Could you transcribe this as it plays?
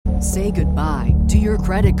Say goodbye to your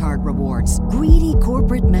credit card rewards. Greedy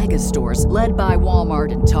corporate mega stores, led by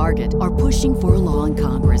Walmart and Target, are pushing for a law in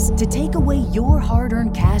Congress to take away your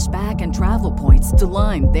hard-earned cash back and travel points to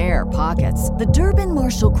line their pockets. The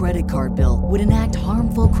Durbin-Marshall credit card bill would enact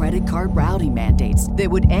harmful credit card routing mandates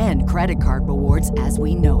that would end credit card rewards as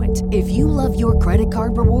we know it. If you love your credit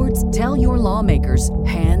card rewards, tell your lawmakers,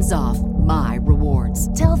 hands off my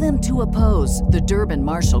rewards. Tell them to oppose the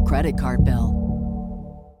Durbin-Marshall credit card bill.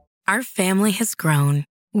 Our family has grown.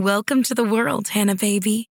 Welcome to the world, Hannah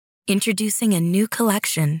baby. Introducing a new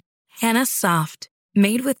collection, Hannah Soft,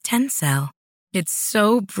 made with Tencel. It's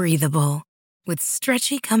so breathable, with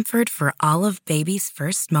stretchy comfort for all of baby's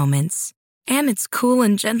first moments. And it's cool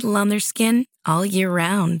and gentle on their skin all year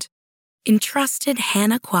round. Entrusted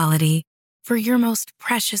Hannah quality for your most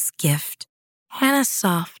precious gift. Hannah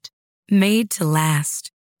Soft, made to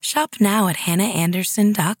last. Shop now at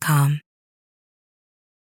hannahanderson.com.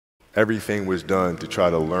 Everything was done to try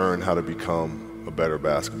to learn how to become a better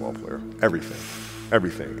basketball player.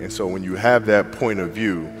 Everything. And so when you have that point of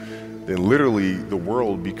view, then literally the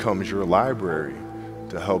world becomes your library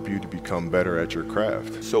to help you to become better at your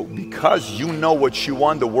craft. So because you know what you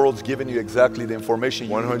want, the world's giving you exactly the information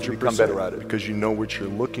you need to become better at it. Because you know what you're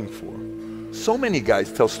looking for. So many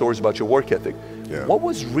guys tell stories about your work ethic. Yeah. What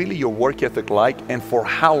was really your work ethic like, and for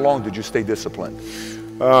how long did you stay disciplined?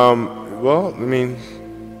 Well, I mean,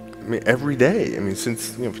 every day.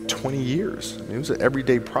 Since 20 years. It was an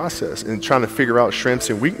everyday process and trying to figure out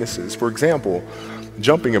strengths and weaknesses. For example,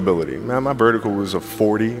 jumping ability. My vertical was a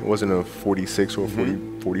 40, it wasn't a 46 or a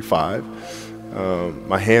 45.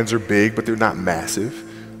 My hands are big, but they're not massive,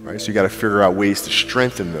 right? So you got to figure out ways to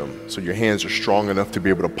strengthen them so your hands are strong enough to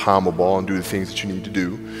be able to palm a ball and do the things that you need to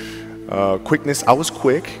do. Quickness, I was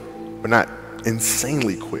quick, but not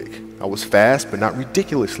insanely quick. I was fast, but not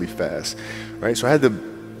ridiculously fast, right? So I had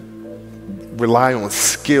to rely on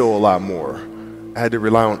skill a lot more. I had to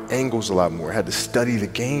rely on angles a lot more. I had to study the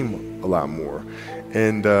game a lot more.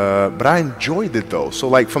 And but I enjoyed it though. So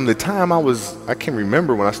like from the time I can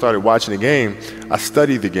remember when I started watching the game, I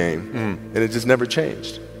studied the game and it just never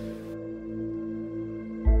changed.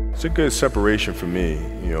 It's a good separation for me,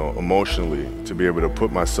 emotionally, to be able to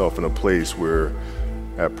put myself in a place where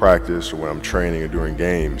at practice or when I'm training or during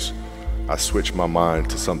games, I switch my mind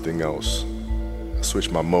to something else.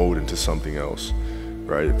 Switch my mode into something else,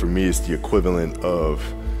 right? For me, it's the equivalent of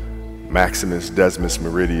Maximus, Decimus,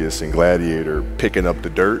 Meridius, and Gladiator picking up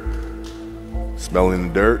the dirt, smelling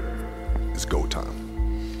the dirt. It's go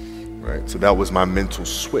time, right? So that was my mental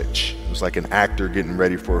switch. It was like an actor getting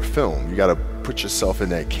ready for a film. You got to put yourself in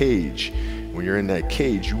that cage. When you're in that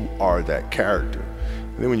cage, you are that character.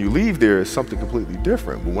 And then when you leave there, it's something completely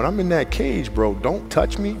different. But when I'm in that cage, bro, don't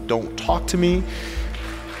touch me, don't talk to me.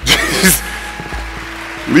 Just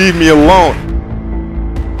leave me alone.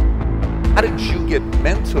 How did you get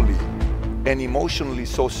mentally and emotionally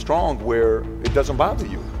so strong where it doesn't bother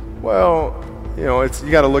you? Well, you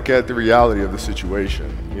got to look at the reality of the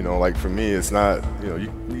situation. Like for me, it's not,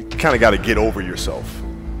 you kind of got to get over yourself.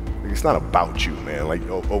 It's not about you, man. Like,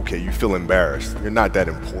 okay, you feel embarrassed. You're not that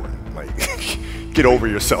important. Like, get over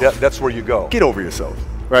yourself. That's where you go. Get over yourself.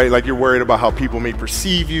 Right, like you're worried about how people may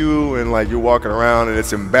perceive you, and like you're walking around and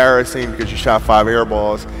it's embarrassing because you shot 5 air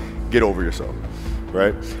balls. Get over yourself,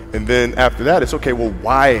 right? And then after that, it's okay, well,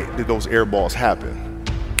 why did those air balls happen?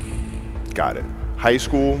 Got it. High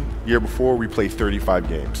school, year before, we played 35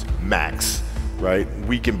 games, max, right?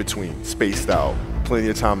 Week in between, spaced out, plenty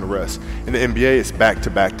of time to rest. In the NBA, it's back to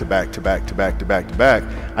back to back to back to back to back to back.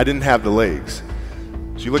 I didn't have the legs.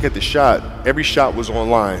 So you look at the shot, every shot was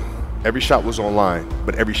online. Every shot was online,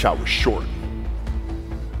 but every shot was short.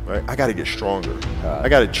 Right? I got to get stronger. I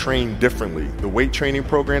got to train differently. The weight training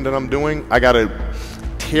program that I'm doing, I got to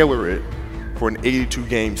tailor it for an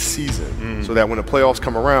 82-game season so that when the playoffs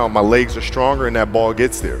come around, my legs are stronger and that ball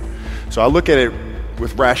gets there. So I look at it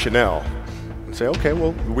with rationale and say, okay,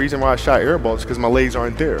 well, the reason why I shot air balls is because my legs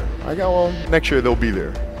aren't there. I go, well, next year they'll be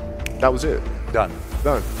there. That was it. Done.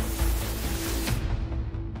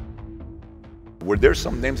 Were there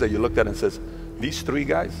some names that you looked at and says, these 3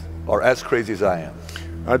 guys are as crazy as I am?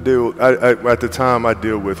 At the time, I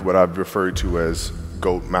deal with what I've referred to as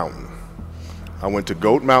Goat Mountain. I went to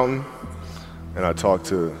Goat Mountain and I talked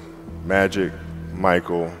to Magic,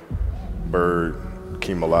 Michael, Bird,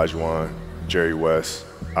 Hakeem Olajuwon, Jerry West,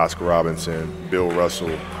 Oscar Robinson, Bill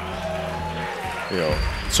Russell.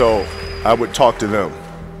 So I would talk to them.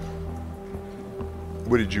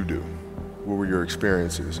 What did you do? What were your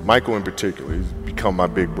experiences? Michael in particular, he's become my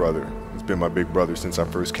big brother. He's been my big brother since I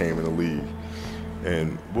first came in the league.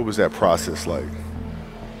 And what was that process like?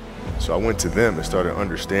 So I went to them and started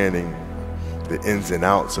understanding the ins and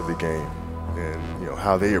outs of the game, and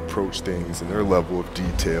how they approach things and their level of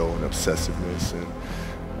detail and obsessiveness, and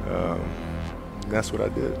that's what I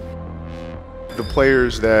did. The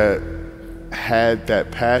players that had that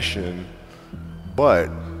passion but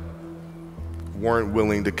weren't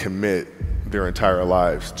willing to commit their entire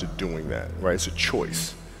lives to doing that, right? It's a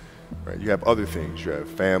choice, right? You have other things, you have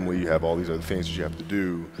family, you have all these other things that you have to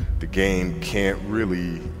do. The game can't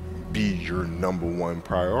really be your number one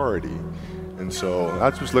priority. And so I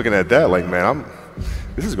was just looking at that like, man,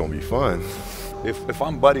 this is gonna be fun. If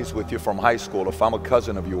I'm buddies with you from high school, if I'm a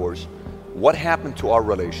cousin of yours, what happened to our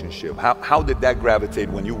relationship? How did that gravitate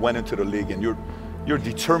when you went into the league and you're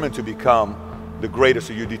determined to become the greatest,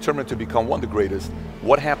 or you're determined to become one of the greatest?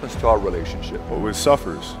 What happens to our relationship? Oh, it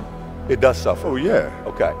suffers. It does suffer. Oh, yeah.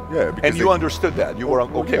 Okay. Yeah. And you understood that. You were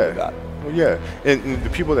okay with that. Well, yeah. And the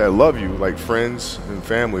people that love you, like friends and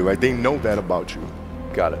family, like they know that about you.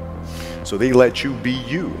 Got it. So they let you be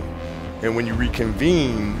you. And when you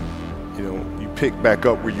reconvene, you pick back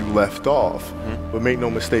up where you left off. Mm-hmm. But make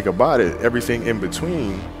no mistake about it, everything in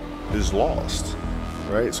between is lost,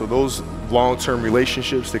 right? So those long-term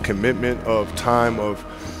relationships, the commitment of time of,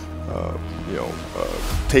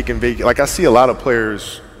 taking vacation. Like I see a lot of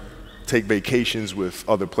players take vacations with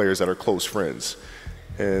other players that are close friends.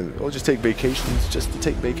 And they'll just take vacations just to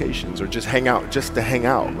take vacations, or just hang out just to hang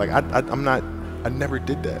out. Like I never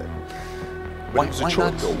did that. Why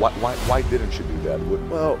not though? Why didn't you do that?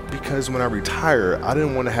 Well, because when I retire, I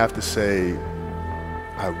didn't want to have to say,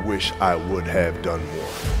 I wish I would have done more.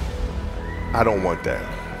 I don't want that.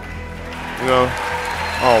 I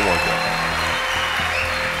don't want that.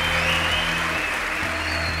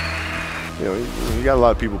 You got a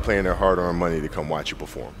lot of people paying their hard-earned money to come watch you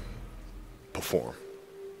perform. Perform.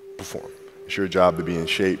 It's your job to be in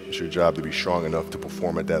shape. It's your job to be strong enough to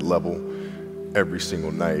perform at that level every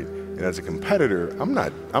single night. And as a competitor, I'm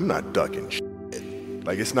not ducking shit.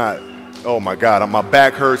 Like, it's not, oh my God, my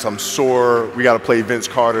back hurts, I'm sore, we got to play Vince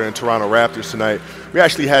Carter and Toronto Raptors tonight. We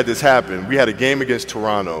actually had this happen. We had a game against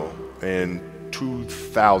Toronto in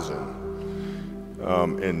 2000,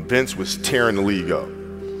 and Vince was tearing the league up.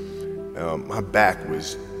 My back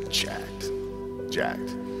was jacked.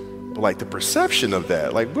 But like the perception of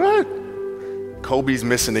that, like what? Kobe's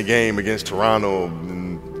missing the game against Toronto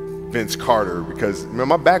and Vince Carter because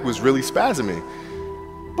my back was really spasming.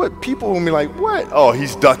 But people will be like, what? Oh,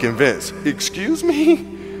 he's ducking Vince. Excuse me?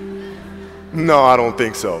 No, I don't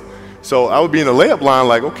think so. So I would be in the layup line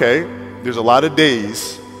like, okay, there's a lot of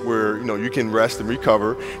days where you can rest and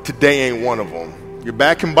recover. Today ain't one of them. Your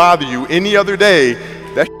back can bother you any other day.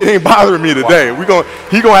 That shit ain't bothering me today. Wow.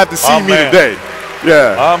 He gonna have to see me today.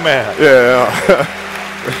 Yeah. Oh man. Yeah.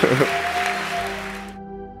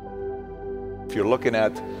 If you're looking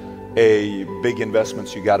at big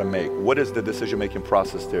investments you got to make, what is the decision-making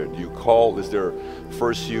process there? Do you call? Is there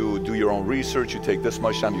first you do your own research? You take this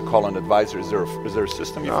much time. You call an advisor. Is there a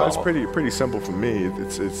system you follow? It's pretty simple for me.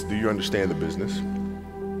 It's do you understand the business?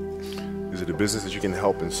 Is it a business that you can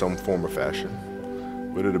help in some form or fashion?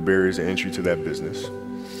 What are the barriers of entry to that business?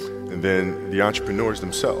 And then the entrepreneurs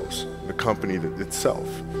themselves, the company itself,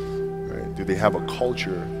 right? Do they have a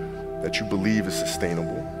culture that you believe is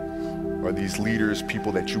sustainable? Are these leaders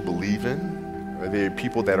people that you believe in? Are they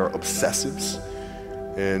people that are obsessives?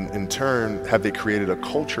 And in turn, have they created a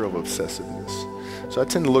culture of obsessiveness? So I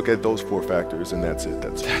tend to look at those 4 factors, and that's it.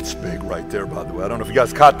 That's big right there, by the way. I don't know if you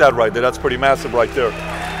guys caught that right there. That's pretty massive right there.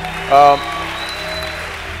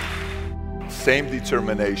 Same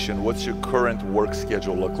determination. What's your current work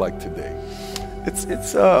schedule look like today? It's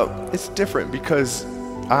different because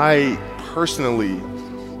I personally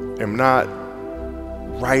am not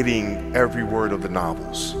writing every word of the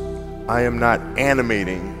novels. I am not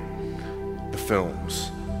animating the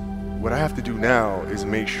films. What I have to do now is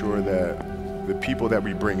make sure that the people that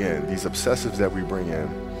we bring in, these obsessives that we bring in,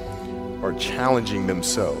 are challenging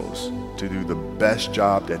themselves to do the best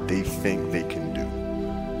job that they think they can do.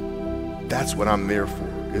 That's what I'm there for,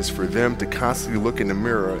 is for them to constantly look in the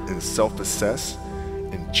mirror and self-assess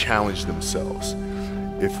and challenge themselves.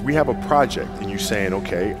 If we have a project and you're saying,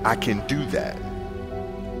 okay, I can do that,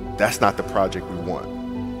 that's not the project we want.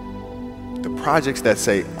 The projects that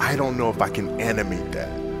say, I don't know if I can animate that.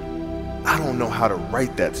 I don't know how to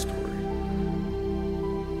write that story.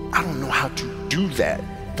 I don't know how to do that.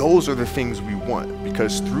 Those are the things we want,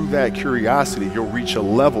 because through that curiosity, you'll reach a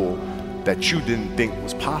level that you didn't think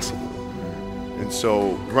was possible. And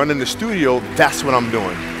so running the studio, that's what I'm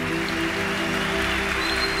doing.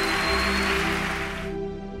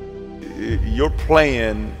 You're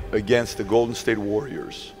playing against the Golden State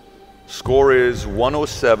Warriors. Score is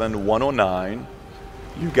 107-109.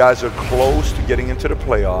 You guys are close to getting into the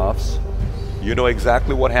playoffs. You know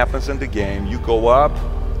exactly what happens in the game. You go up,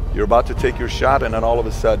 you're about to take your shot, and then all of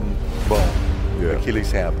a sudden, boom,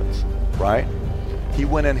 Achilles happens, right? He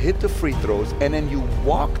went and hit the free throws, and then you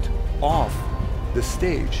walked off the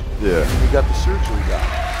stage. Yeah. And you got the surgery done.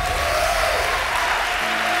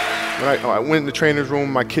 When I went in the trainer's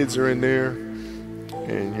room, my kids are in there,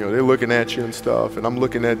 and they're looking at you and stuff, and I'm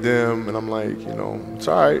looking at them, and I'm like, it's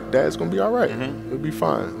all right. Dad's gonna be all right. It'll be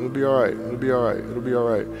fine. It'll be all right. It'll be all right. It'll be all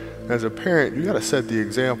right. As a parent, you gotta set the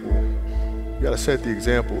example. You gotta set the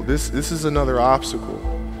example. This is another obstacle.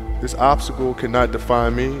 This obstacle cannot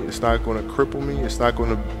define me. It's not gonna cripple me. It's not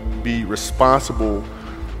gonna be responsible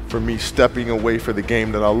for me stepping away for the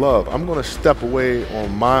game that I love. I'm gonna step away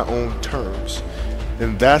on my own terms.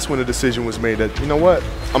 And that's when the decision was made that, you know what?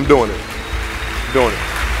 I'm doing it. I'm doing it.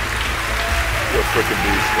 You're a freaking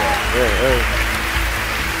beast, bro. Yeah.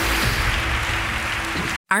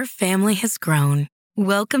 Our family has grown.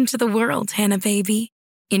 Welcome to the world, Hannah baby.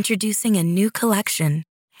 Introducing a new collection,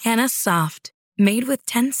 Hannah Soft, made with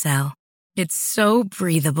Tencel. It's so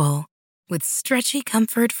breathable, with stretchy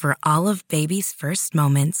comfort for all of baby's first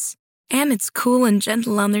moments. And it's cool and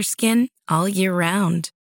gentle on their skin all year round.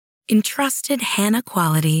 Entrusted Hannah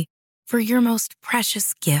quality for your most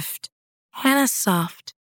precious gift. Hannah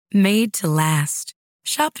Soft, made to last.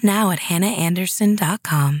 Shop now at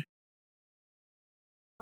hannahanderson.com.